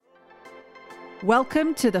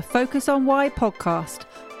Welcome to the Focus on Why podcast.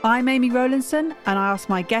 I'm Amy Rowlandson and I ask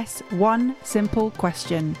my guests one simple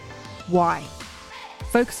question. Why?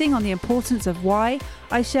 Focusing on the importance of why,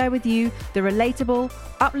 I share with you the relatable,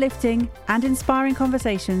 uplifting and inspiring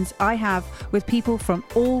conversations I have with people from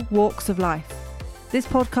all walks of life. This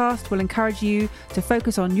podcast will encourage you to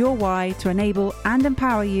focus on your why to enable and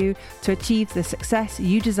empower you to achieve the success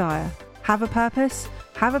you desire. Have a purpose,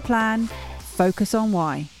 have a plan, focus on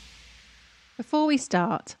why. Before we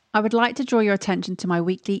start, I would like to draw your attention to my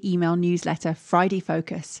weekly email newsletter, Friday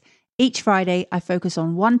Focus. Each Friday, I focus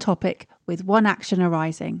on one topic with one action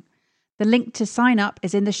arising. The link to sign up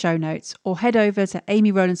is in the show notes, or head over to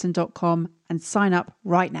amyrowlandson.com and sign up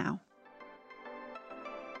right now.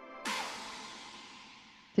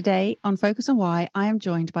 Today on Focus on Why, I am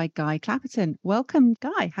joined by Guy Clapperton. Welcome,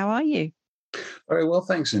 Guy. How are you? Very well,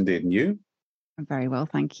 thanks indeed. And you? I'm very well,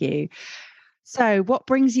 thank you. So what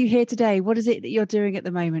brings you here today? What is it that you're doing at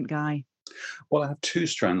the moment, Guy? Well, I have two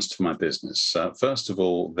strands to my business. First of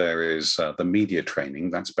all, there is the media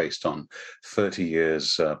training that's based on 30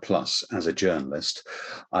 years plus as a journalist.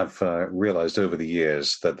 I've realized over the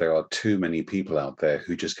years that there are too many people out there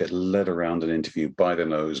who just get led around and interviewed by the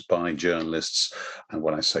nose by journalists. And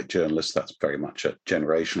when I say journalists, that's very much a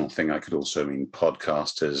generational thing. I could also mean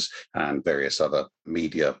podcasters and various other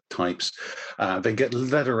media types. They get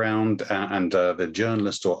led around and the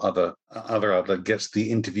journalist or other outlet gets the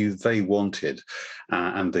interview they wanted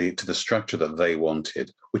and to the structure that they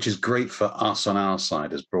wanted, which is great for us on our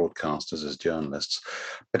side as broadcasters, as journalists,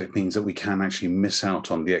 but it means that we can actually miss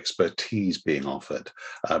out on the expertise being offered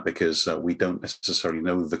because we don't necessarily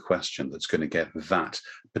know the question that's going to get that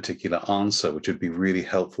particular answer, which would be really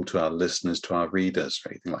helpful to our listeners, to our readers,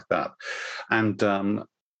 or anything like that. And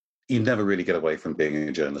you never really get away from being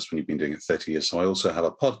a journalist when you've been doing it 30 years. So I also have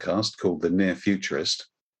a podcast called The Near Futurist.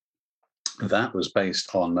 That was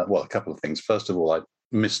based on, well, a couple of things. First of all, I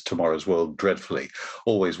missed Tomorrow's World dreadfully,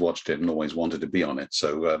 always watched it and always wanted to be on it.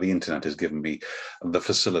 So the internet has given me the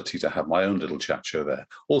facility to have my own little chat show there.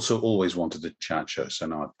 Also always wanted a chat show, so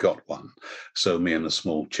now I've got one. So me and the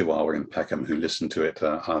small chihuahua in Peckham who listen to it,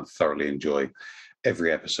 I thoroughly enjoy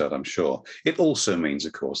every episode, I'm sure. It also means,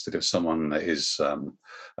 of course, that if someone is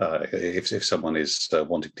if someone is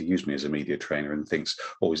wanting to use me as a media trainer and thinks,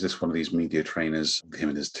 oh, is this one of these media trainers, him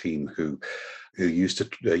and his team who used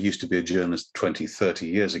to be a journalist 20, 30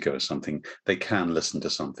 years ago or something, they can listen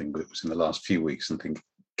to something that was in the last few weeks and think,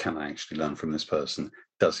 can I actually learn from this person?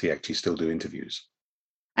 Does he actually still do interviews?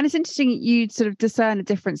 And it's interesting you sort of discern a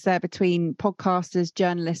difference there between podcasters,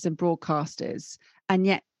 journalists and broadcasters. And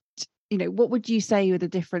yet, you know, what would you say the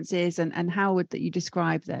difference is and how would that you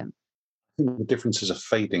describe them? I think the differences are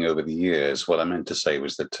fading over the years. What I meant to say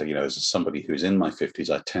was that, as somebody who's in my 50s,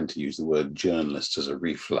 I tend to use the word journalist as a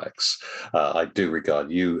reflex. I do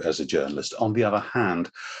regard you as a journalist. On the other hand,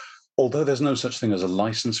 although there's no such thing as a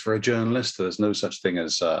license for a journalist, there's no such thing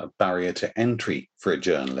as a barrier to entry for a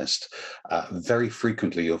journalist. Very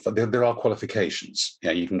frequently, there are qualifications.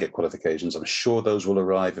 You can get qualifications. I'm sure those will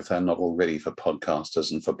arrive if they're not already for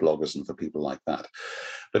podcasters and for bloggers and for people like that.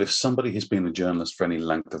 But if somebody has been a journalist for any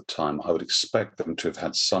length of time, I would expect them to have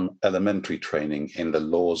had some elementary training in the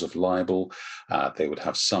laws of libel. They would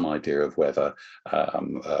have some idea of whether, for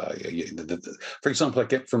example, I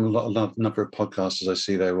get from a number of podcasters I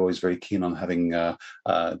see, they're always very keen on having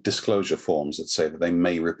disclosure forms that say that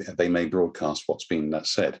they may broadcast what's been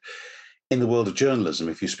said. In the world of journalism,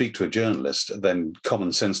 if you speak to a journalist, then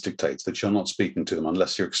common sense dictates that you're not speaking to them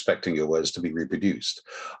unless you're expecting your words to be reproduced.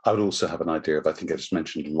 I would also have an idea of, I think I just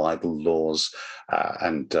mentioned libel laws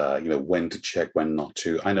and when to check, when not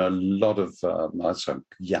to. I know a lot of, sorry, I'm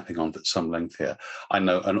yapping on at some length here. I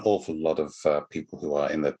know an awful lot of people who are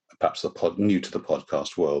in perhaps new to the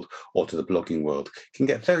podcast world or to the blogging world can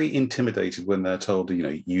get very intimidated when they're told,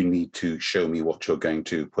 you need to show me what you're going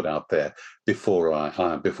to put out there before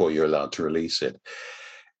you're allowed to release it.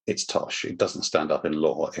 It's tosh. It doesn't stand up in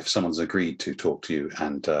law. If someone's agreed to talk to you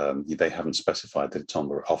and they haven't specified that it's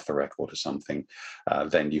off the record or something,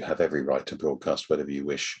 then you have every right to broadcast whatever you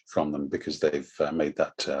wish from them because they've made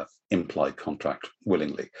that implied contract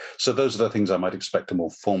willingly. So those are the things I might expect a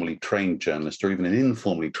more formally trained journalist or even an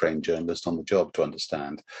informally trained journalist on the job to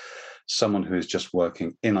understand. Someone who is just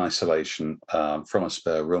working in isolation from a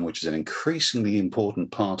spare room, which is an increasingly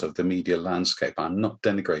important part of the media landscape. I'm not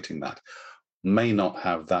denigrating that. May not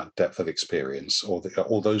have that depth of experience or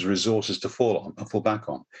those resources to fall back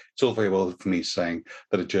on. It's all very well for me saying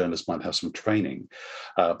that a journalist might have some training,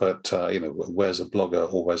 but where's a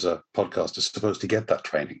blogger or where's a podcaster supposed to get that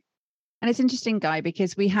training? And it's interesting, Guy,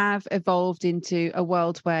 because we have evolved into a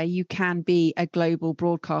world where you can be a global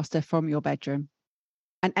broadcaster from your bedroom.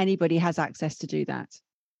 and anybody has access to do that.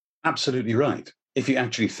 Absolutely right. If you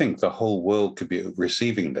actually think the whole world could be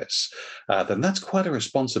receiving this, then that's quite a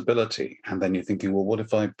responsibility. And then you're thinking, well, what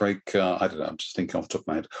if I break, I don't know, I'm just thinking off the top of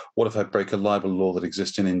my head, what if I break a libel law that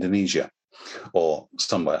exists in Indonesia or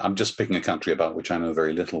somewhere? I'm just picking a country about which I know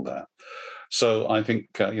very little there. So I think,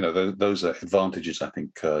 those are advantages I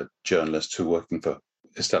think journalists who are working for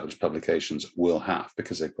established publications will have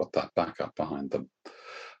because they've got that backup behind them.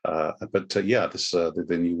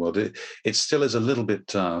 The new world, it still is a little bit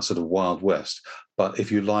sort of Wild West. But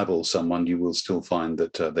if you libel someone, you will still find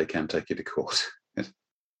that they can take you to court.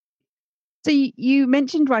 So you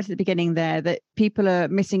mentioned right at the beginning there that people are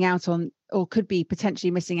missing out on, or could be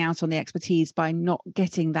potentially missing out on, the expertise by not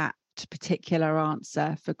getting that particular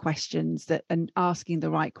answer for questions and asking the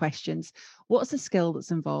right questions. What's the skill that's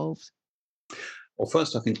involved? Well,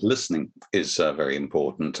 first, I think listening is very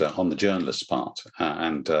important on the journalist's part,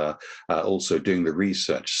 and also doing the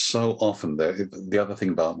research. So often, the other thing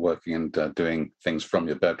about working and doing things from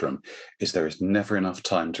your bedroom is there is never enough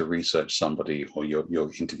time to research somebody or your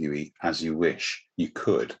interviewee as you wish you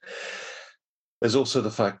could. There's also the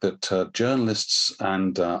fact that journalists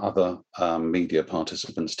and other media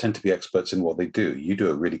participants tend to be experts in what they do. You do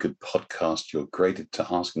a really good podcast. You're great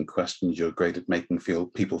at asking questions. You're great at making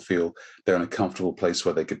people feel they're in a comfortable place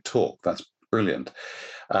where they could talk. That's brilliant.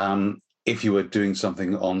 If you were doing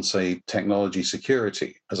something on, say, technology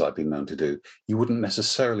security, as I've been known to do, you wouldn't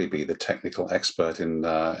necessarily be the technical expert in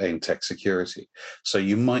tech security. So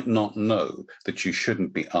you might not know that you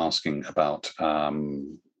shouldn't be asking about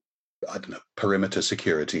I don't know, perimeter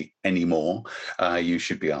security anymore. You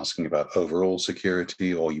should be asking about overall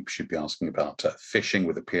security, or you should be asking about phishing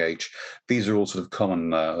with a PH. These are all sort of common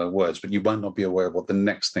words, but you might not be aware of what the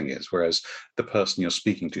next thing is, whereas the person you're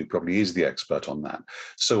speaking to probably is the expert on that.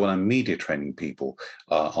 So when I'm media training people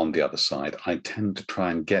on the other side, I tend to try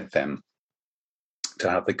and get them to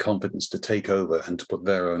have the confidence to take over and to put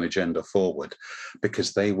their own agenda forward,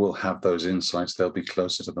 because they will have those insights. They'll be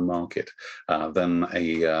closer to the market than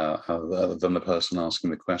the person asking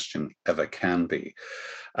the question ever can be.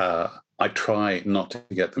 I try not to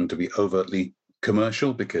get them to be overtly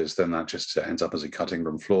commercial, because then that just ends up as a cutting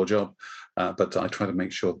room floor job. But I try to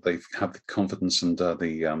make sure they have the confidence and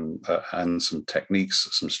and some techniques,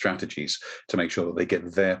 some strategies to make sure that they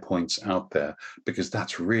get their points out there, because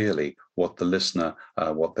that's really what the listener,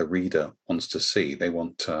 what the reader wants to see. They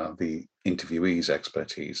want the interviewee's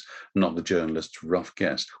expertise, not the journalist's rough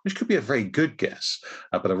guess, which could be a very good guess,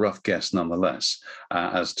 but a rough guess nonetheless,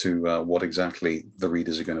 as to what exactly the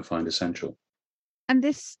readers are going to find essential. And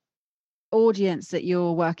this audience that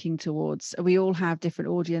you're working towards, we all have different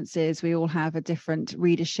audiences, we all have a different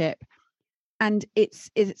readership, and it's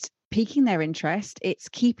piquing their interest, it's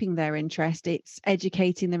keeping their interest, it's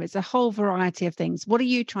educating them, it's a whole variety of things. What are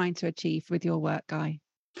you trying to achieve with your work, Guy?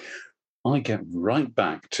 I get right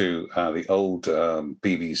back to the old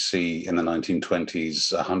BBC in the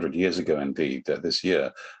 1920s, 100 years ago indeed, this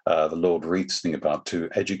year, the Lord Reed's thing about to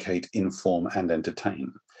educate, inform and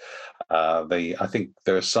entertain. I think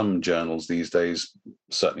there are some journals these days,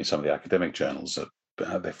 certainly some of the academic journals,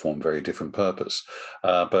 that they form very different purpose.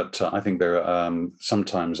 But I think there are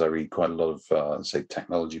sometimes I read quite a lot of, say,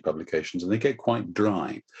 technology publications, and they get quite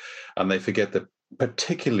dry, and they forget that,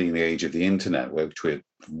 particularly in the age of the internet, which we're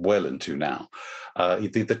well into now,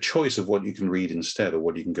 the choice of what you can read instead or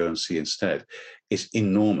what you can go and see instead is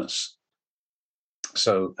enormous.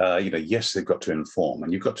 So, yes, they've got to inform,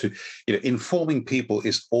 and you've got to, informing people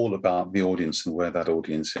is all about the audience and where that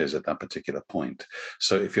audience is at that particular point.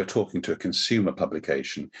 So if you're talking to a consumer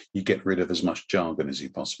publication, you get rid of as much jargon as you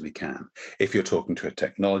possibly can. If you're talking to a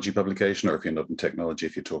technology publication, or if you're not in technology,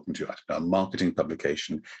 if you're talking to a marketing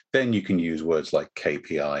publication, then you can use words like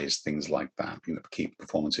KPIs, things like that, key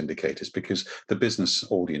performance indicators, because the business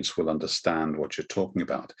audience will understand what you're talking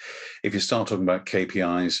about. If you start talking about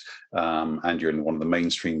KPIs and you're in one of the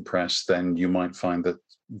mainstream press, then you might find that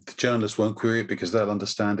the journalists won't query it because they'll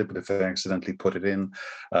understand it. But if they accidentally put it in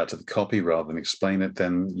to the copy rather than explain it,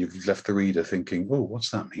 then you've left the reader thinking, "Oh,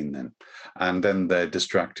 what's that mean then?" And then they're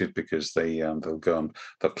distracted because they'll go and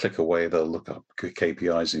they'll click away. They'll look up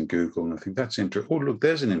KPIs in Google and I think that's interesting. Oh, look,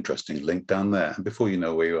 there's an interesting link down there. And before you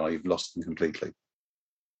know where you are, you've lost them completely.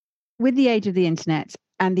 With the age of the internet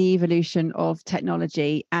and the evolution of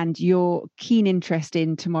technology and your keen interest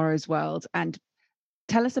in tomorrow's world, and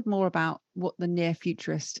tell us more about what the Near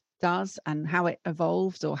Futurist does and how it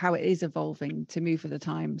evolves, or how it is evolving to move with the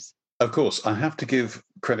times. Of course, I have to give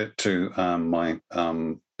credit to my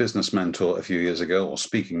business mentor a few years ago, or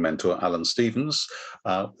speaking mentor, Alan Stevens.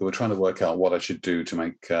 We were trying to work out what I should do to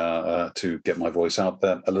make to get my voice out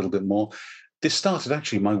there a little bit more. this started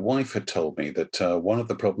actually, my wife had told me that one of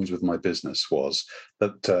the problems with my business was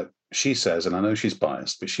that she says, and I know she's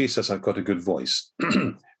biased, but she says I've got a good voice.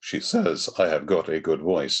 She says I have got a good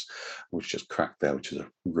voice, which just cracked there, which has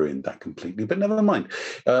ruined that completely, but never mind.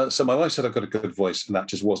 So my wife said I've got a good voice, and that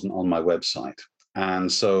just wasn't on my website.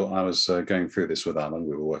 And so I was going through this with Alan.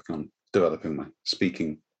 We were working on developing my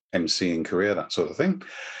speaking, MCing career, that sort of thing.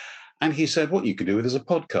 And he said, what you could do it is a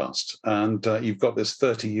podcast. And you've got this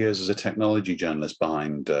 30 years as a technology journalist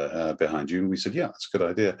behind you. And we said, yeah, that's a good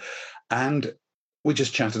idea. And we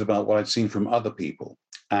just chatted about what I'd seen from other people.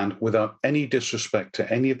 And without any disrespect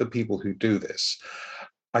to any of the people who do this,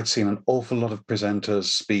 I'd seen an awful lot of presenters,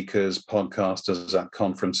 speakers, podcasters at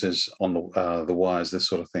conferences on the wires, this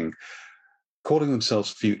sort of thing, calling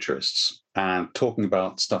themselves futurists and talking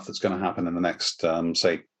about stuff that's going to happen in the next,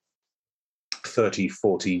 say, 30,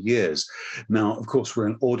 40 years. Now, of course, we're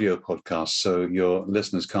an audio podcast, so your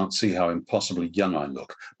listeners can't see how impossibly young I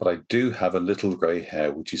look, but I do have a little grey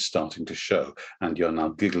hair, which is starting to show, and you're now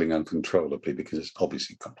giggling uncontrollably because it's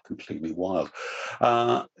obviously completely wild.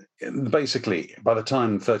 Basically, by the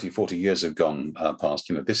time 30, 40 years have gone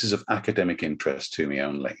past, this is of academic interest to me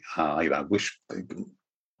only. I wish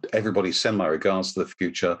everybody send my regards to the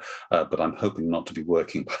future, but I'm hoping not to be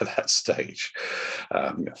working by that stage.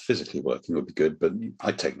 Physically working would be good, but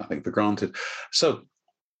I take nothing for granted. So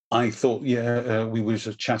I thought, we were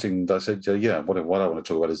just chatting, and I said, what I want to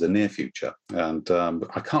talk about is the near future. And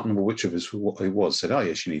I can't remember which of us it was said, oh,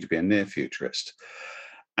 yes, you need to be a near futurist.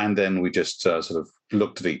 And then we just sort of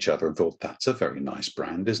looked at each other and thought, that's a very nice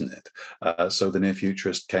brand, isn't it? So the near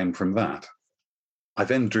futurist came from that. I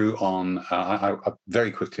then drew on, I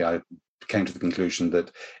very quickly, I came to the conclusion that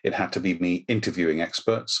it had to be me interviewing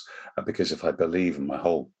experts, because if I believe, and my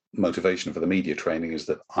whole motivation for the media training is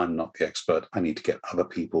that I'm not the expert, I need to get other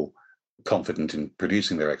people confident in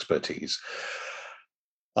producing their expertise.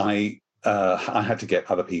 I had to get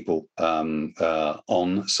other people on,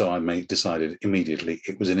 so I decided immediately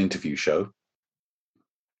it was an interview show.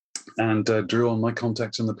 And drew on my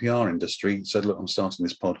contacts in the PR industry, said, look, I'm starting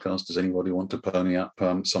this podcast. Does anybody want to pony up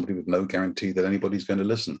somebody with no guarantee that anybody's going to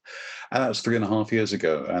listen? And that was 3.5 years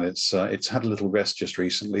ago. And it's had a little rest just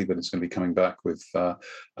recently, but it's going to be coming back with,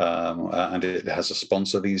 and it has a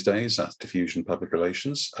sponsor these days, that's Diffusion Public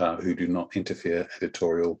Relations, who do not interfere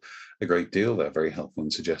editorial a great deal. They're very helpful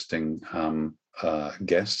in suggesting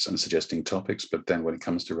guests and suggesting topics. But then when it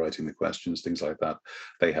comes to writing the questions, things like that,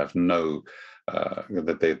 they have no...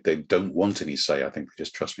 that they don't want any say. I think they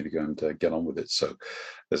just trust me to go and get on with it. So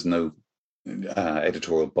there's no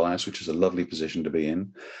editorial bias, which is a lovely position to be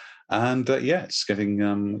in. And it's getting,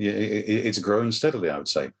 it's growing steadily, I would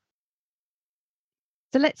say.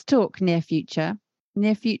 So let's talk near future.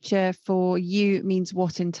 Near future for you means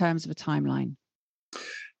what in terms of a timeline?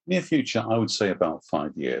 Near future, I would say about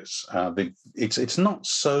 5 years. It's not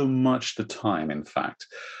so much the time, in fact.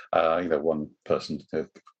 One person,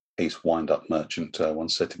 Ace wind-up merchant,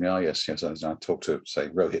 once said to me, yes, I talked to, say,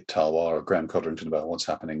 Rohit Talwar or Graham Codrington about what's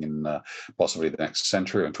happening in possibly the next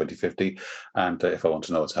century in 2050. And if I want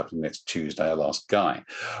to know what's happening next Tuesday, I'll ask Guy,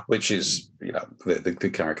 which is,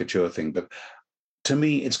 the caricature thing. But to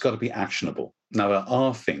me, it's got to be actionable. Now, there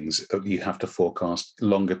are things that you have to forecast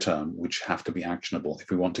longer term, which have to be actionable if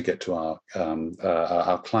we want to get to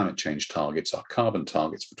our climate change targets, our carbon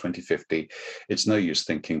targets for 2050. It's no use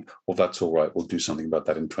thinking, well, that's all right, we'll do something about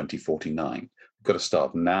that in 2049. We've got to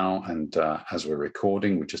start now. And as we're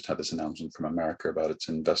recording, we just had this announcement from America about its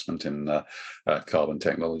investment in carbon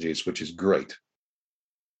technologies, which is great.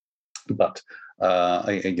 But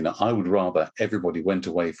I would rather everybody went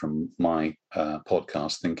away from my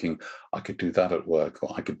podcast thinking I could do that at work,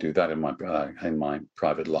 or I could do that in my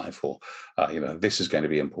private life, or this is going to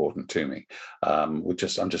be important to me. I'm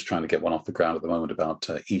just trying to get one off the ground at the moment about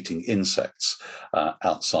eating insects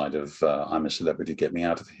outside of I'm a celebrity, get me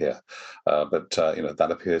out of here. But that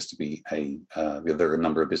appears to be there are a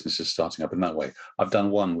number of businesses starting up in that way. I've done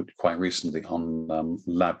one quite recently on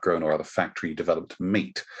lab grown or other factory developed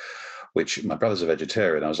meat, which my brother's a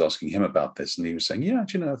vegetarian. I was asking him about this, and he was saying,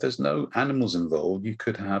 if there's no animals involved, you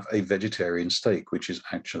could have a vegetarian steak, which is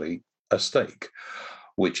actually a steak,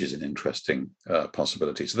 which is an interesting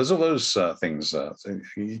possibility. So there's all those things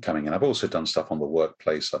coming in. I've also done stuff on the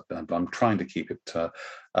workplace. I'm trying to keep it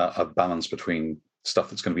a balance between stuff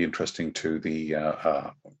that's going to be interesting to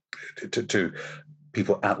the to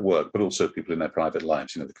people at work, but also people in their private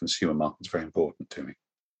lives. The consumer market's very important to me.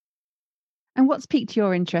 And what's piqued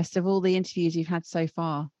your interest of all the interviews you've had so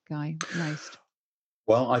far, Guy, most?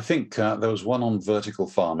 Well, I think there was one on vertical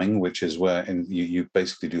farming, which is where you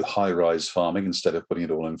basically do high-rise farming instead of putting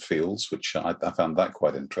it all in fields, which I found that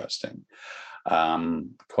quite interesting.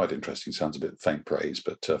 Quite interesting. Sounds a bit faint praise,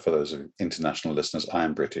 but for those international listeners, I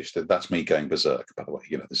am British. That's me going berserk. By the way,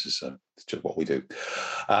 this is just what we do.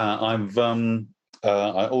 I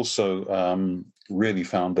also really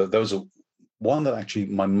found that there was one that actually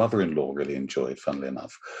my mother-in-law really enjoyed, funnily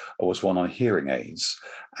enough, was one on hearing aids.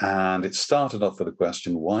 And it started off with a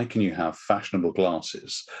question, why can you have fashionable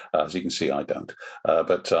glasses? As you can see, I don't.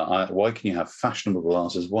 Why can you have fashionable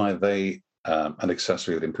glasses? Why are they an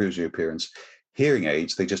accessory that improves your appearance? Hearing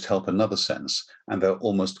aids, they just help another sense, and they're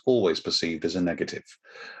almost always perceived as a negative.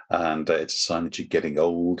 And it's a sign that you're getting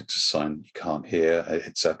old, it's a sign you can't hear,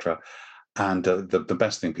 etc. And the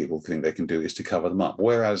best thing people think they can do is to cover them up.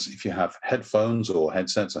 Whereas if you have headphones or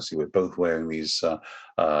headsets, I see we're both wearing these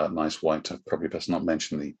nice white, I probably best not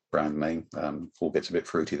mention the brand name, all gets a bit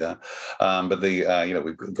fruity there. But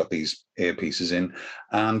we've got these earpieces in,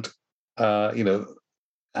 and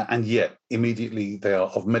and yet immediately they are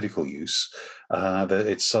of medical use. That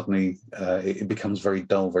it's suddenly it becomes very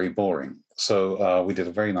dull, very boring. So we did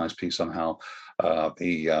a very nice piece on how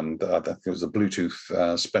it was the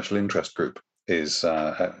Bluetooth special interest group is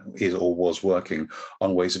or was working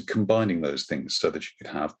on ways of combining those things so that you could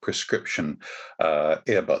have prescription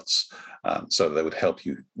earbuds. So they would help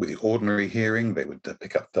you with the ordinary hearing. They would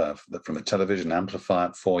pick up from the television, amplify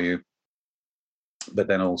it for you. But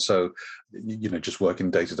then also, just work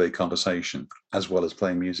in day-to-day conversation as well as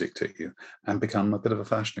playing music to you, and become a bit of a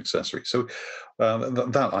fashion accessory. So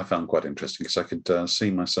that I found quite interesting, because I could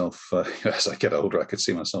see myself, as I get older, I could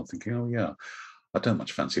see myself thinking, oh yeah, I don't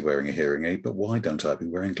much fancy wearing a hearing aid, but why don't I? I've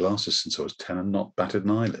been wearing glasses since I was 10 and not batted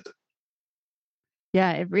an eyelid.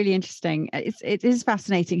 Yeah, really interesting. It is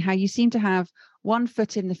fascinating how you seem to have one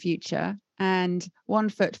foot in the future and one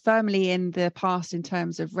foot firmly in the past in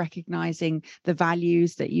terms of recognizing the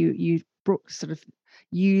values that you sort of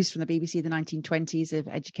used from the BBC, the 1920s, of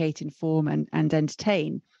educate, inform, and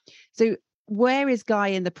entertain. So where is Guy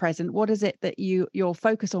in the present? What is it that your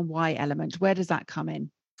focus on why element, where does that come in?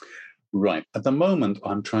 Right. At the moment,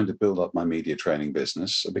 I'm trying to build up my media training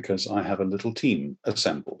business because I have a little team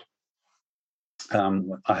assembled.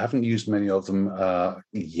 I haven't used many of them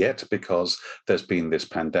yet because there's been this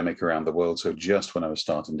pandemic around the world. So just when I was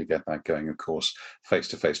starting to get that going, of course,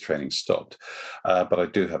 face-to-face training stopped. But I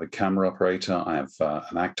do have a camera operator. I have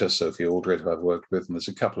an actor, Sophie Aldred, who I've worked with. And there's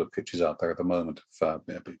a couple of pitches out there at the moment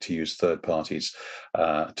to use third parties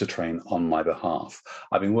to train on my behalf.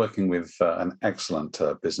 I've been working with an excellent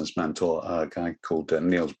business mentor, a guy called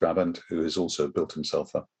Niels Brabant, who has also built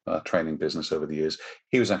himself a training business over the years.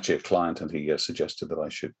 He was actually a client, and he suggested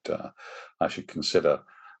that I should consider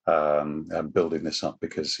building this up,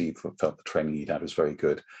 because he felt the training he'd had was very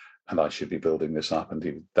good, and I should be building this up.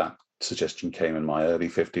 And that suggestion came in my early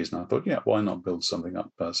 50s, and I thought, yeah, why not build something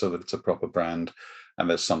up so that it's a proper brand, and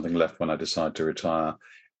there's something left when I decide to retire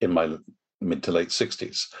in my mid to late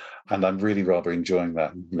 60s. And I'm really rather enjoying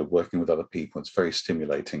that, working with other people. It's very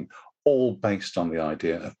stimulating, all based on the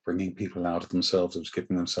idea of bringing people out of themselves, of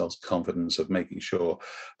giving themselves confidence, of making sure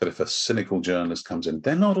that if a cynical journalist comes in,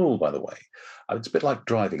 they're not all, by the way. It's a bit like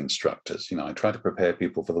driving instructors. I try to prepare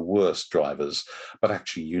people for the worst drivers, but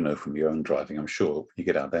actually, from your own driving, I'm sure you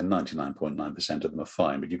get out there, 99.9% of them are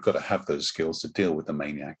fine, but you've got to have those skills to deal with the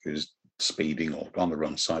maniac who's speeding or on the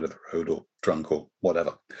wrong side of the road or drunk or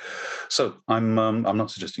whatever. So I'm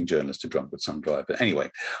not suggesting journalists are drunk with some drive, but anyway,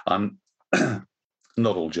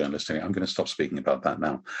 not all journalists. I'm going to stop speaking about that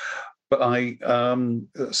now. But I'm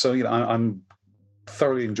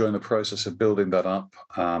thoroughly enjoying the process of building that up.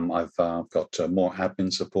 I've got more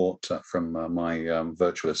admin support from my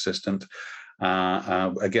virtual assistant.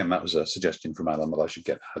 Again, that was a suggestion from Alan that I should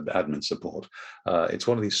get admin support. It's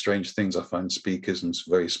one of these strange things I find speakers and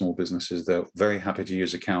very small businesses, they're very happy to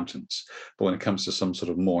use accountants. But when it comes to some sort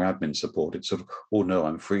of more admin support, it's sort of, oh no,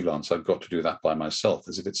 I'm freelance, I've got to do that by myself,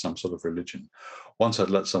 as if it's some sort of religion. Once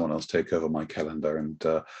I'd let someone else take over my calendar and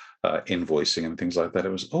invoicing and things like that,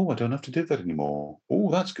 it was, oh, I don't have to do that anymore.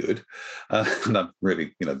 Oh, that's good. And I'm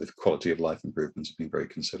really, the quality of life improvements have been very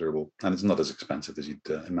considerable, and it's not as expensive as you'd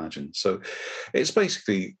imagine. So it's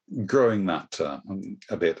basically growing that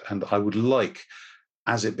a bit. And I would like,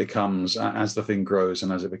 as the thing grows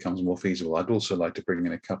and as it becomes more feasible, I'd also like to bring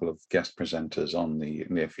in a couple of guest presenters on the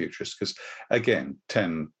near future, because again,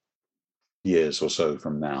 10 years or so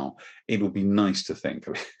from now, it would be nice to think,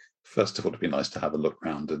 first of all, it'd be nice to have a look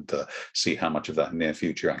around and see how much of that near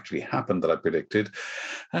future actually happened that I predicted,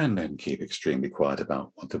 and then keep extremely quiet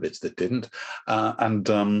about what the bits that didn't. But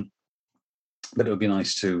it would be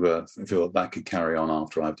nice to feel that could carry on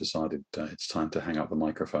after I've decided it's time to hang up the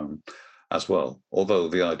microphone. as well. Although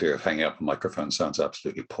the idea of hanging up a microphone sounds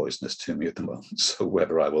absolutely poisonous to me at the moment. So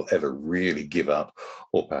whether I will ever really give up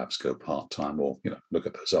or perhaps go part-time or, look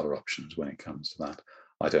at those other options when it comes to that,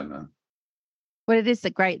 I don't know. Well, it is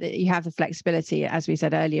great that you have the flexibility, as we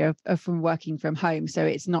said earlier, of from working from home. So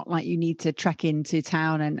it's not like you need to trek into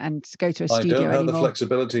town and go to a I studio don't have the anymore.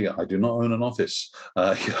 flexibility. I do not own an office.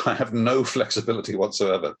 I have no flexibility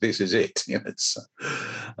whatsoever. This is it. People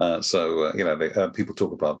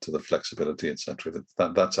talk about the flexibility, etc.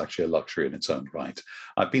 That's actually a luxury in its own right.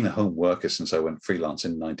 I've been a home worker since I went freelance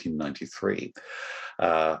in 1993.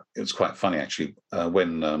 It was quite funny, actually,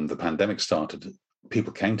 when the pandemic started.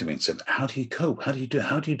 People came to me and said, "How do you cope? How do you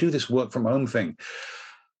do this work from home thing?"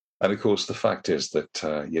 And of course, the fact is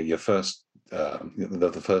that your first,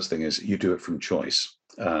 the first thing is you do it from choice,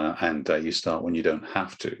 and you start when you don't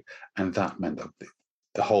have to, and that meant that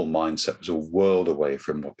the whole mindset was a world away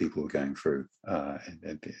from what people were going through a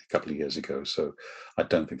couple of years ago. So I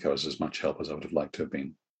don't think I was as much help as I would have liked to have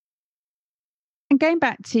been. And going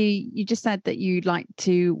back to, you just said that you'd like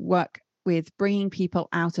to work with bringing people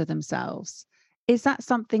out of themselves. Is that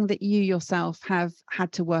something that you yourself have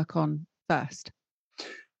had to work on first?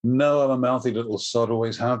 No, I'm a mouthy little sod,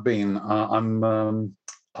 always have been.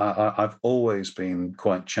 I've always been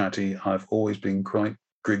quite chatty. I've always been quite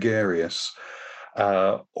gregarious.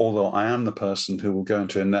 Although I am the person who will go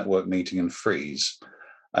into a network meeting and freeze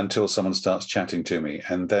until someone starts chatting to me,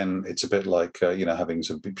 and then it's a bit like having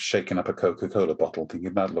shaken up a Coca-Cola bottle,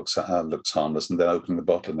 thinking that looks harmless, and then opening the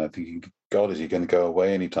bottle and then thinking, God, is he going to go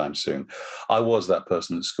away anytime soon? I was that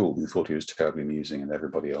person at school who thought he was terribly amusing, and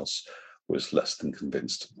everybody else was less than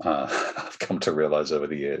convinced. I've come to realize over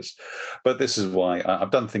the years. But this is why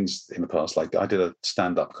I've done things in the past, like I did a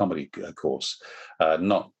stand-up comedy course,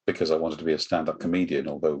 not because I wanted to be a stand-up comedian,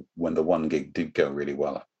 although when the one gig did go really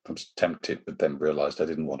well, I was tempted, but then realized I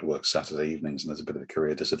didn't want to work Saturday evenings, and there's a bit of a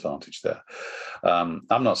career disadvantage there. I'm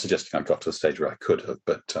not suggesting I got to a stage where I could have,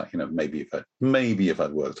 but maybe if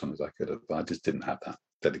I'd worked on it, I could have. I just didn't have that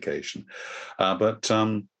dedication.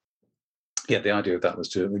 The idea of that was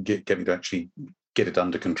to get me to actually get it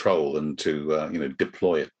under control and to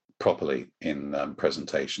deploy it properly in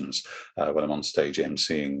presentations when I'm on stage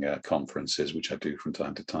emceeing conferences, which I do from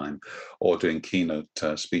time to time, or doing keynote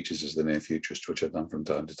speeches as the near futurist, which I've done from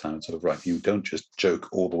time to time. Sort of, right, you don't just joke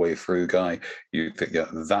all the way through, guy. You think,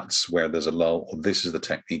 that's where there's a lull, or this is the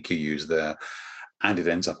technique you use there, and it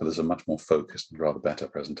ends up as a much more focused and rather better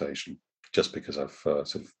presentation, just because I've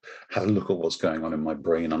sort of had a look at what's going on in my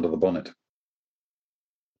brain under the bonnet.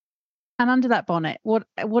 And under that bonnet,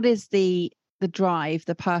 what is the drive,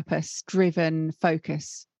 the purpose-driven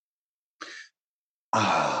focus?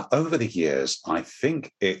 Over the years, I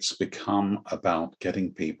think it's become about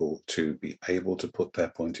getting people to be able to put their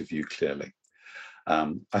point of view clearly.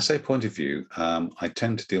 I say point of view, I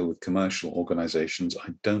tend to deal with commercial organizations. I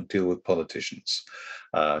don't deal with politicians,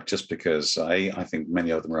 just because I think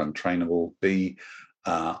many of them are untrainable. B,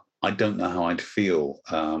 I don't know how I'd feel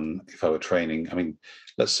if I were training. I mean,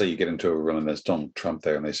 let's say you get into a room and there's Donald Trump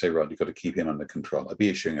there and they say, right, you've got to keep him under control. I'd be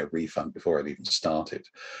issuing a refund before I'd even started.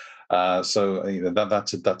 That's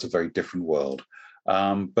a very different world.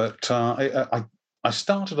 I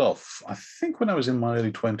started off, I think when I was in my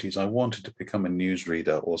early 20s, I wanted to become a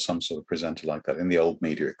newsreader or some sort of presenter like that in the old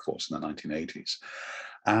media, of course, in the 1980s.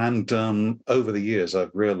 And over the years,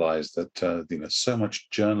 I've realized that so much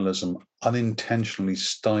journalism unintentionally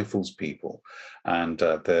stifles people and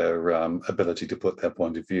their ability to put their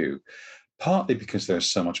point of view, partly because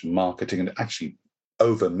there's so much marketing and actually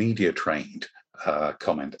over media trained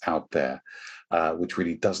comment out there, which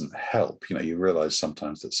really doesn't help. You realize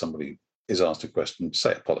sometimes that somebody is asked a question,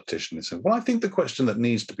 say a politician, and say, well, I think the question that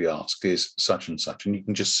needs to be asked is such and such, and you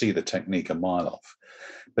can just see the technique a mile off.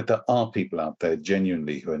 But there are people out there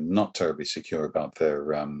genuinely who are not terribly secure about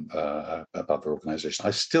their organization.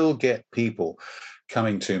 I still get people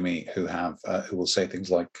coming to me who will say things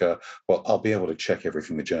like, well, I'll be able to check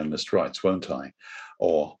everything the journalist writes, won't I?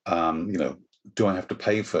 Or, do I have to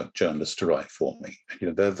pay for journalists to write for me?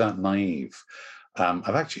 They're that naive.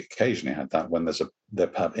 I've actually occasionally had that when there's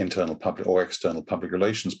internal public or external public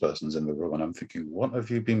relations persons in the room, and I'm thinking, what have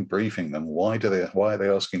you been briefing them? Why are they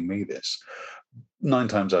asking me this? 9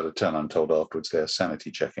 times out of 10, I'm told afterwards they're sanity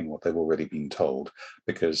checking what they've already been told,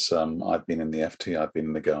 because I've been in the FT, I've been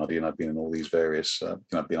in the Guardian, I've been in all these various,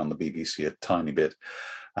 I've been on the BBC a tiny bit,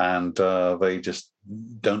 and they just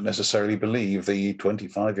don't necessarily believe the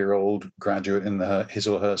 25-year-old graduate in his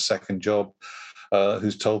or her second job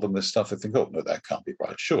who's told them this stuff. They think, oh, no, that can't be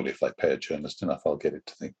right. Surely if I pay a journalist enough, I'll get it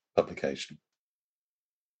to the publication.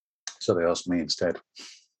 So they asked me instead.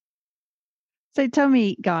 So tell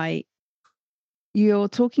me, Guy, you're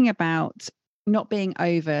talking about not being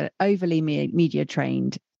overly media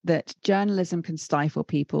trained, that journalism can stifle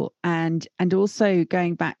people, and also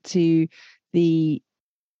going back to the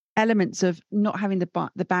elements of not having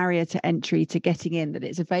the barrier to entry to getting in, that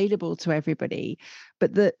it's available to everybody,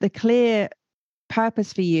 but the clear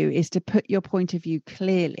purpose for you is to put your point of view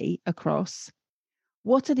clearly across.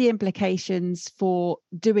 What are the implications for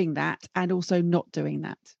doing that and also not doing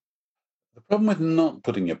that? The problem with not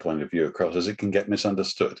putting your point of view across is it can get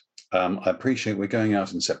misunderstood. I appreciate we're going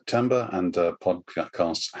out in September and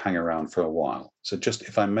podcasts hang around for a while. So just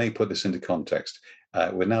if I may put this into context,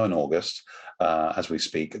 we're now in August as we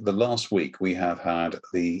speak. The last week we have had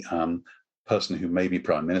the person who may be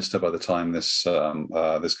Prime Minister by the time this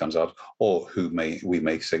comes out, or we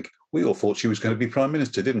may think, we all thought she was going to be Prime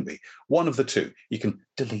Minister, didn't we? One of the two. You can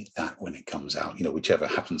delete that when it comes out, whichever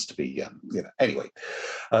happens to be, Anyway,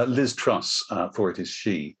 Liz Truss, for it is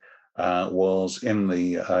she, was in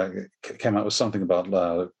came out with something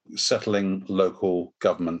about settling local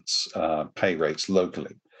governments' pay rates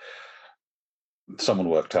locally. Someone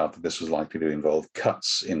worked out that this was likely to involve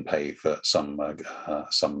cuts in pay for some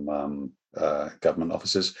government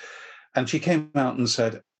officers. And she came out and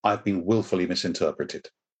said, I've been willfully misinterpreted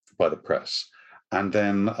by the press. And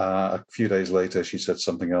then a few days later, she said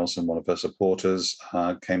something else, and one of her supporters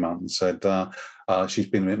came out and said she's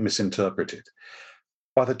been misinterpreted.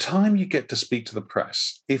 By the time you get to speak to the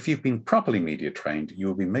press, if you've been properly media trained, you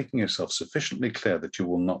will be making yourself sufficiently clear that you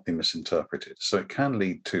will not be misinterpreted. So it can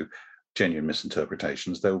lead to genuine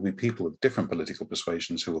misinterpretations. There will be people of different political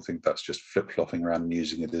persuasions who will think that's just flip-flopping around and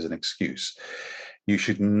using it as an excuse. You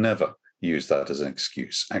should never use that as an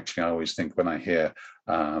excuse. Actually, I always think when I hear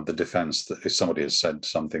the defense that if somebody has said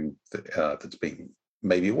something that's been,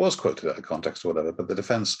 maybe it was quoted out of context or whatever, but the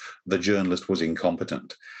defense, the journalist was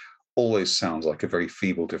incompetent, always sounds like a very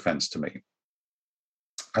feeble defense to me.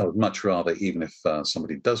 I would much rather, even if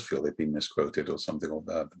somebody does feel they've been misquoted or something, or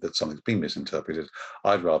that something's been misinterpreted,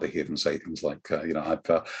 I'd rather hear them say things like,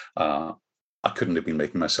 I couldn't have been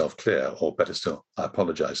making myself clear, or better still, I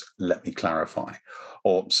apologize, let me clarify,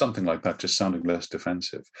 or something like that, just sounding less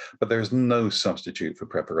defensive. But there is no substitute for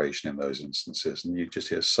preparation in those instances, and you just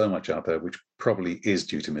hear so much out there which probably is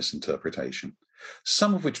due to misinterpretation,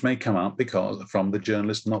 some of which may come out because from the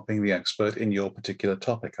journalist not being the expert in your particular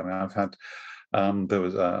topic. I mean, I've had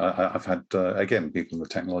again, people in the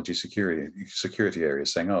technology security area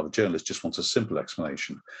saying, "Oh, the journalist just wants a simple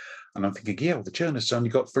explanation," and I'm thinking, "Yeah, well, the journalist's only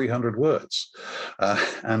got 300 words,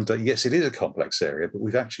 and yes, it is a complex area, but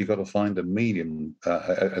we've actually got to find a medium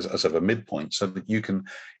as sort of a midpoint so that you can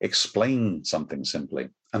explain something simply,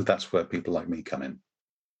 and that's where people like me come in."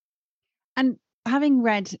 And having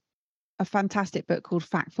read a fantastic book called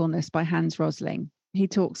Factfulness by Hans Rosling, he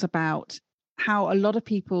talks about how a lot of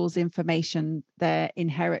people's information, their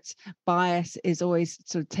inherent bias is always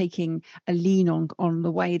sort of taking a lean on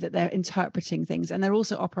the way that they're interpreting things. And they're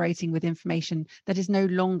also operating with information that is no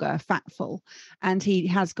longer factful. And he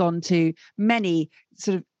has gone to many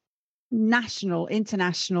sort of national,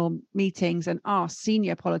 international meetings and asked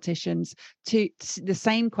senior politicians to the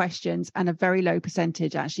same questions, and a very low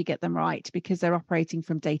percentage actually get them right because they're operating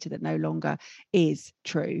from data that no longer is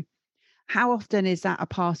true. How often is that a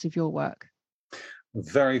part of your work?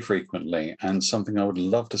 Very frequently, and something I would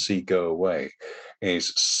love to see go away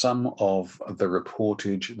is some of the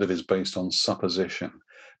reportage that is based on supposition.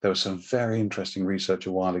 There was some very interesting research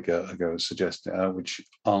a while ago which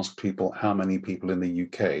asked people how many people in the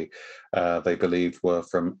UK they believed were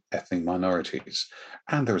from ethnic minorities,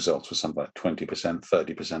 and the results were something like 20%,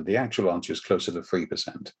 30%. The actual answer is closer to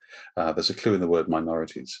 3%. There's a clue in the word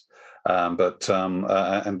minorities. And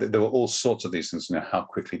there were all sorts of these things. How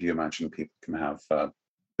quickly do you imagine people can have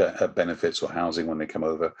benefits or housing when they come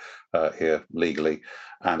over here legally?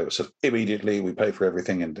 And it was sort of immediately we pay for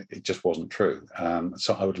everything, and it just wasn't true.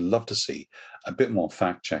 So I would love to see a bit more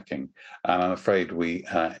fact checking. And I'm afraid we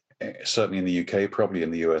certainly in the UK, probably in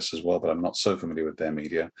the US as well, but I'm not so familiar with their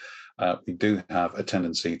media. We do have a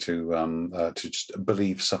tendency to just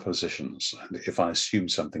believe suppositions. And if I assume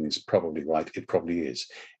something is probably right, it probably is.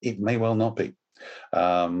 It may well not be.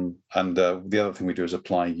 The other thing we do is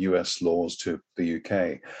apply US laws to the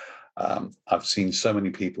UK. I've seen so many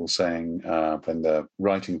people saying, when they're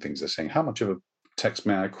writing things, they're saying, how much of a text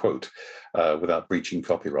may I quote without breaching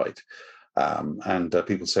copyright?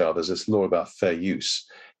 People say, oh, there's this law about fair use.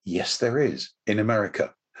 Yes, there is in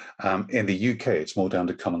America. In the UK, it's more down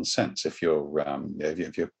to common sense. If you're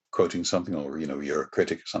quoting something, or you're a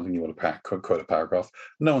critic of something, you want to quote a paragraph,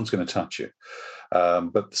 no one's going to touch you.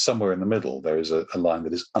 But somewhere in the middle, there is a line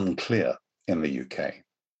that is unclear in the UK.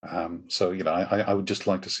 So, I would just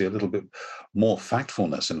like to see a little bit more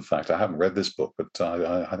factfulness. In fact, I haven't read this book, but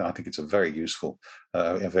I think it's a very useful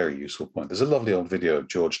point. There's a lovely old video of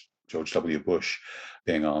George W. Bush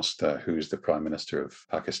being asked who's the Prime Minister of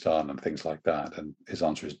Pakistan and things like that, and his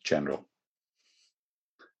answer is General.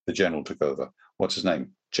 The General took over. What's his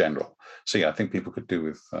name? General. So yeah, I think people could do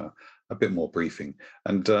with a bit more briefing.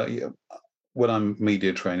 And when I'm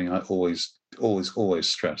media training, I always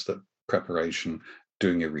stress that preparation,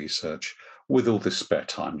 doing your research with all this spare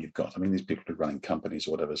time you've got. I mean, these people are running companies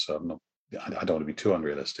or whatever, so I don't want to be too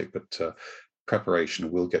unrealistic, but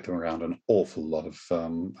preparation will get them around an awful lot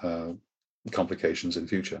of complications in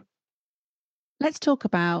future. Let's talk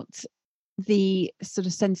about the sort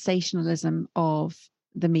of sensationalism of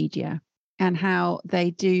the media and how they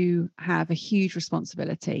do have a huge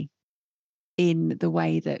responsibility in the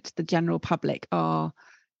way that the general public are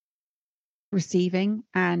receiving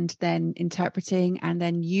and then interpreting and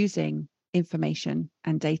then using information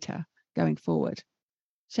and data going forward.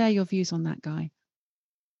 Share your views on that, Guy.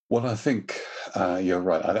 Well, I think you're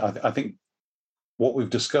right. I think what we've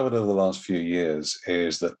discovered over the last few years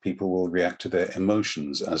is that people will react to their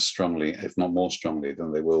emotions as strongly, if not more strongly,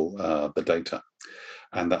 than they will the data.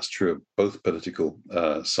 And that's true of both political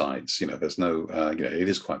sides. There's no, it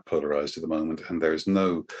is quite polarized at the moment, and there's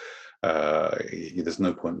no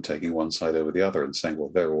point in taking one side over the other and saying,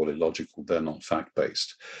 well, they're all illogical, they're not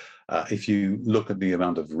fact-based. If you look at the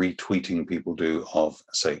amount of retweeting people do of,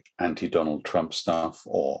 say, anti-Donald Trump stuff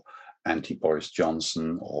or anti-Boris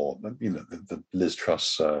Johnson or, the Liz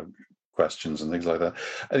Truss questions and things like that.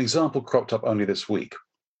 An example cropped up only this week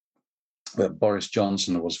where Boris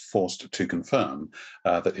Johnson was forced to confirm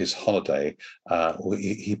that his holiday,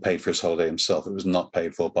 he paid for his holiday himself. It was not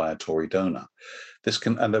paid for by a Tory donor.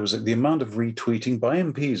 And there was the amount of retweeting by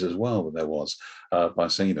MPs as well that there was by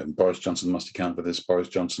saying, Boris Johnson must account for this. Boris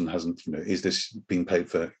Johnson hasn't, is this being paid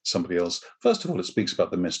for somebody else? First of all, it speaks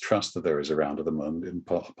about the mistrust that there is around at the moment in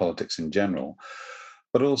politics in general.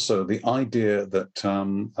 But also the idea that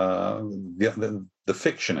the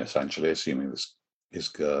fiction, essentially, assuming this his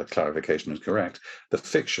clarification is correct, the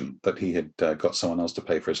fiction that he had got someone else to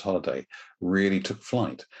pay for his holiday really took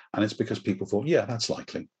flight. And it's because people thought, yeah, that's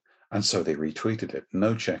likely. And so they retweeted it.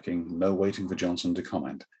 No checking, no waiting for Johnson to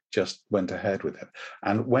comment, just went ahead with it.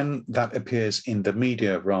 And when that appears in the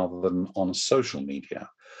media rather than on social media,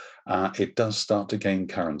 it does start to gain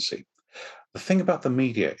currency. The thing about the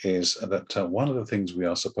media is that one of the things we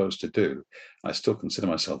are supposed to do, I still consider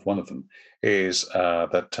myself one of them, is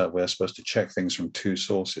that we're supposed to check things from two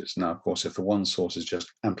sources. Now, of course, if the one source is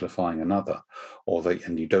just amplifying another,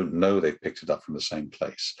 and you don't know they've picked it up from the same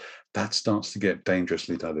place, that starts to get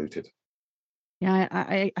dangerously diluted. Yeah,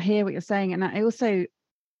 I hear what you're saying. And I also,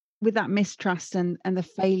 with that mistrust and the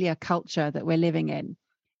failure culture that we're living in,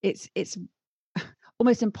 it's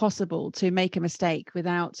almost impossible to make a mistake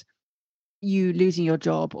without you losing your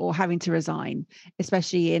job or having to resign,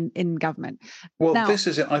 especially in government. Well, this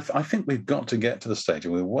is it. I think we've got to get to the stage,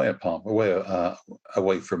 and we're way apart, we're way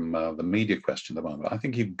away from the media question at the moment. I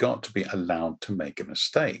think you've got to be allowed to make a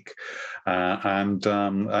mistake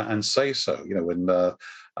and say so.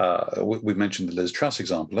 When we mentioned the Liz Truss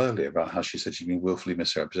example earlier about how she said she'd been willfully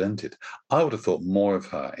misrepresented. I would have thought more of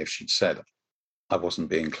her if she'd said, I wasn't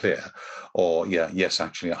being clear, or yes,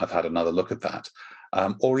 actually, I've had another look at that.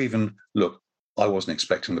 Or even, look, I wasn't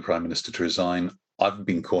expecting the Prime Minister to resign. I've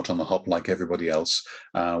been caught on the hop like everybody else.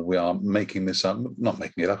 We are making this up, not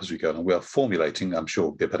making it up as we go along. We are formulating, I'm sure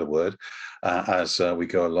will be a better word, as we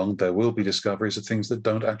go along. There will be discoveries of things that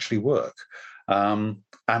don't actually work. And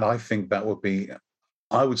I think that would be,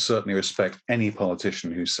 I would certainly respect any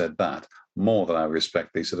politician who said that more than I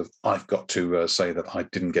respect the sort of, I've got to say that I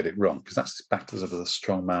didn't get it wrong, because that's back to sort of the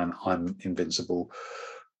strong man, I'm invincible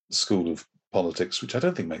school of politics, which I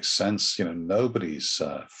don't think makes sense. Nobody's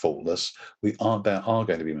faultless. There are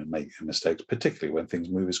going to be making mistakes, particularly when things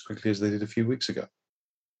move as quickly as they did a few weeks ago.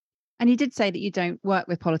 And you did say that you don't work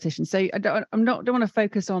with politicians, so I don't want to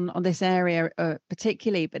focus on this area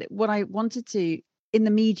particularly. But what I wanted to, in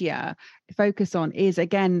the media, focus on is,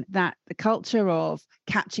 again, that the culture of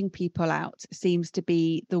catching people out seems to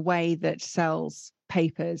be the way that sells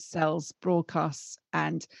papers, sells broadcasts,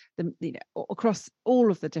 and across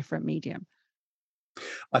all of the different medium.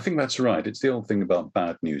 I think that's right. It's the old thing about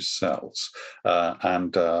bad news sells.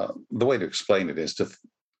 And the way to explain it is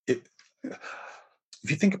if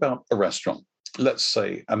you think about a restaurant, let's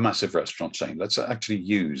say a massive restaurant chain, let's actually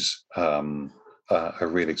use a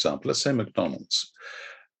real example. Let's say McDonald's.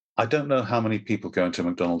 I don't know how many people go into a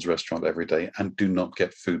McDonald's restaurant every day and do not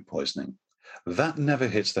get food poisoning. That never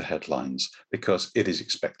hits the headlines because it is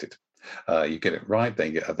expected. You get it right,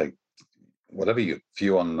 they whatever your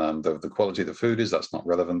view on the quality of the food is, that's not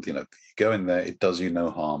relevant. You go in there, it does you no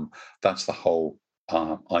harm. That's the whole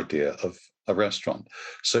idea of a restaurant.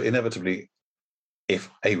 So inevitably, if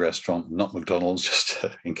a restaurant, not McDonald's, just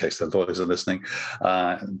in case the lawyers are listening,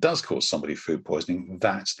 does cause somebody food poisoning,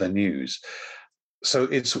 that's the news. So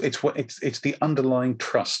it's the underlying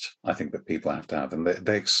trust, I think, that people have to have, and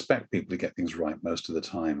they expect people to get things right most of the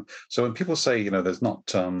time. So when people say, there's not,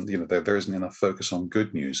 there isn't enough focus on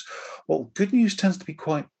good news, well, good news tends to be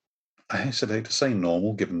quite, I hesitate to say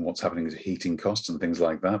normal, given what's happening with heating costs and things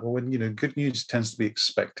like that. But when good news tends to be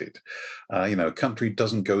expected. A country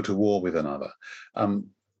doesn't go to war with another.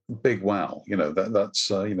 Big wow,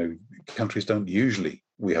 that's countries don't usually,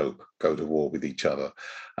 we hope, go to war with each other.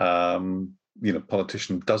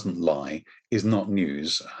 Politician doesn't lie is not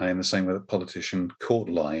news in the same way that politician caught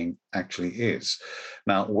lying actually is.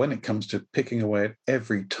 Now, when it comes to picking away at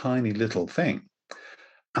every tiny little thing,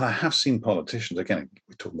 and I have seen politicians, again,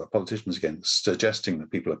 we're talking about politicians again, suggesting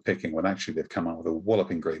that people are picking when actually they've come out with a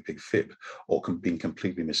walloping great big fib or been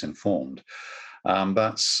completely misinformed.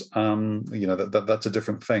 That's that's a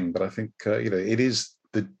different thing. But I think it is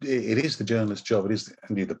the journalist's job. It is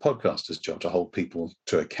indeed the podcaster's job to hold people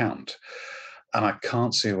to account. And I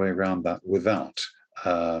can't see a way around that without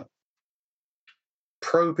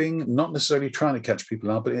probing, not necessarily trying to catch people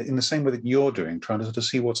out, but in the same way that you're doing, trying to sort of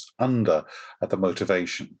see what's under the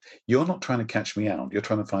motivation. You're not trying to catch me out. You're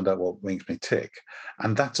trying to find out what makes me tick.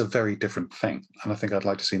 And that's a very different thing. And I think I'd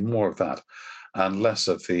like to see more of that and less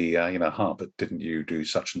of the, but didn't you do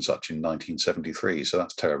such and such in 1973? So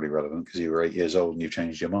that's terribly relevant because you were 8 years old and you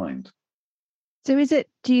changed your mind. So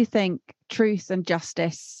do you think, truth and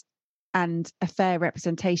justice and a fair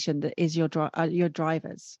representation that is your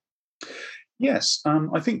drivers? Yes,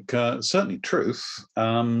 I think certainly truth.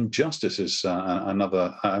 Justice is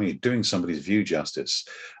another. I mean, doing somebody's view justice.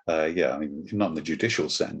 Not in the judicial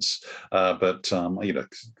sense, but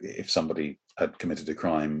if somebody had committed a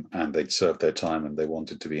crime and they'd served their time and they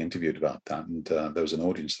wanted to be interviewed about that, and there was an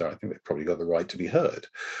audience there, I think they've probably got the right to be heard.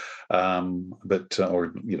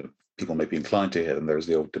 People may be inclined to hear them. There is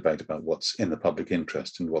the old debate about what's in the public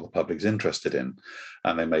interest and what the public's interested in,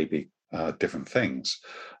 and there may be different things.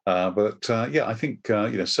 I think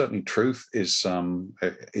certainly truth is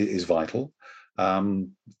vital.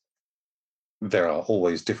 There are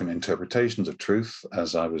always different interpretations of truth.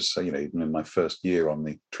 As I was, even in my first year on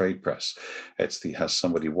the trade press, has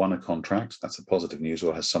somebody won a contract? That's the positive news,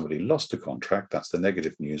 or has somebody lost a contract? That's the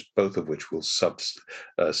negative news. Both of which will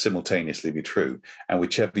simultaneously be true, and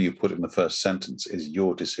whichever you put in the first sentence is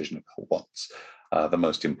your decision about what's the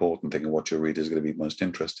most important thing and what your reader is going to be most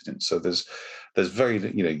interested in. So there's very,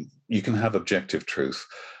 you can have objective truth,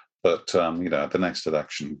 but at the next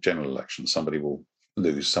election, general election, somebody will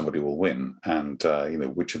lose, somebody will win, and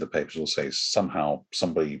which of the papers will say somehow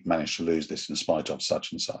somebody managed to lose this in spite of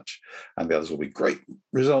such and such, and the others will be great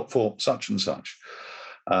result for such and such.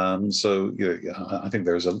 I think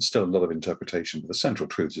there is still a lot of interpretation, but the central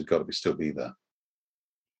truth has got to still be there.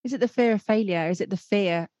 Is it the fear of failure? Is it the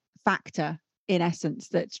fear factor, in essence,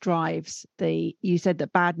 that drives you said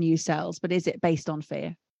that bad news sells, but is it based on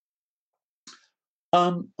fear?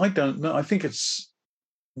 I don't know. I think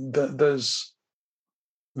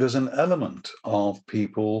there's an element of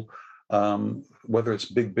people, whether it's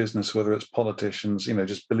big business, whether it's politicians,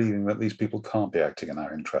 just believing that these people can't be acting in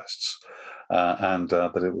our interests, and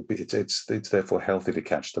that it's therefore healthy to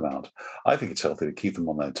catch them out. I think it's healthy to keep them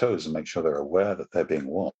on their toes and make sure they're aware that they're being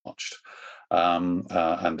watched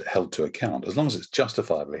and held to account, as long as it's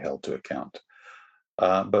justifiably held to account.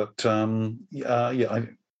 I'm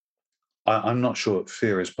not sure that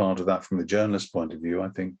fear is part of that from the journalist's point of view. I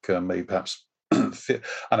think maybe perhaps fear,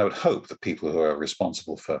 and I would hope that people who are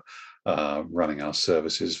responsible for running our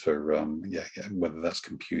services, for whether that's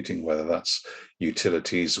computing, whether that's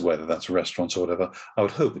utilities, whether that's restaurants or whatever, I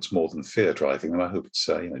would hope it's more than fear driving them. I hope it's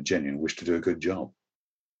genuine wish to do a good job.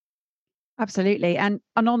 Absolutely. And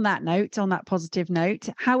on that note, on that positive note,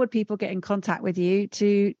 how would people get in contact with you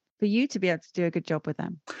for you to be able to do a good job with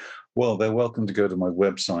them? Well, they're welcome to go to my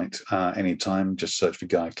website anytime. Just search for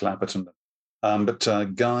Guy Clapperton.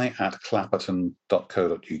 Guy at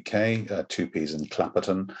clapperton.co.uk, two P's in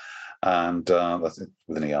Clapperton, and that's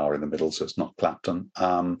with an ER in the middle, so it's not Clapton.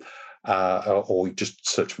 Or just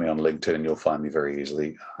search me on LinkedIn and you'll find me very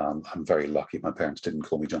easily. I'm very lucky my parents didn't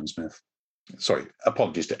call me John Smith. Sorry,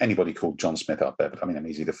 apologies to anybody called John Smith out there, but I mean, I'm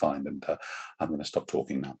easy to find, and I'm going to stop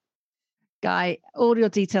talking now. Guy, all your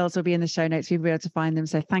details will be in the show notes. We'll be able to find them.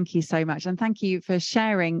 So thank you so much. And thank you for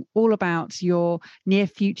sharing all about your near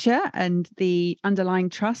future and the underlying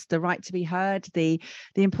trust, the right to be heard, the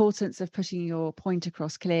importance of pushing your point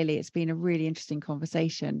across clearly. It's been a really interesting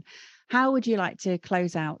conversation. How would you like to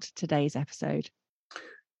close out today's episode?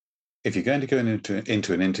 If you're going to go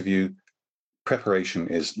into an interview, preparation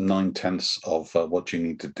is 9/10 of what you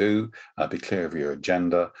need to do. Be clear of your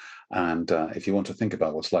agenda. And if you want to think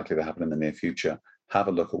about what's likely to happen in the near future, have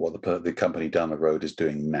a look at what the company down the road is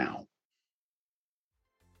doing now.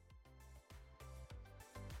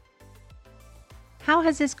 How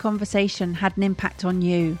has this conversation had an impact on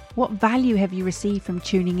you? What value have you received from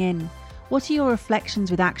tuning in? What are your reflections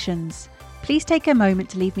with actions? Please take a moment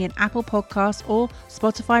to leave me an Apple Podcast or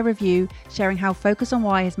Spotify review sharing how Focus on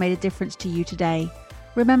Why has made a difference to you today.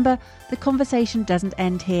 Remember, the conversation doesn't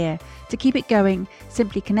end here. To keep it going,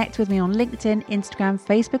 simply connect with me on LinkedIn, Instagram,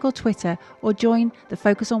 Facebook or Twitter, or join the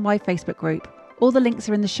Focus on Why Facebook group. All the links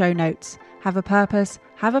are in the show notes. Have a purpose,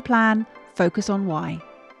 have a plan, focus on why.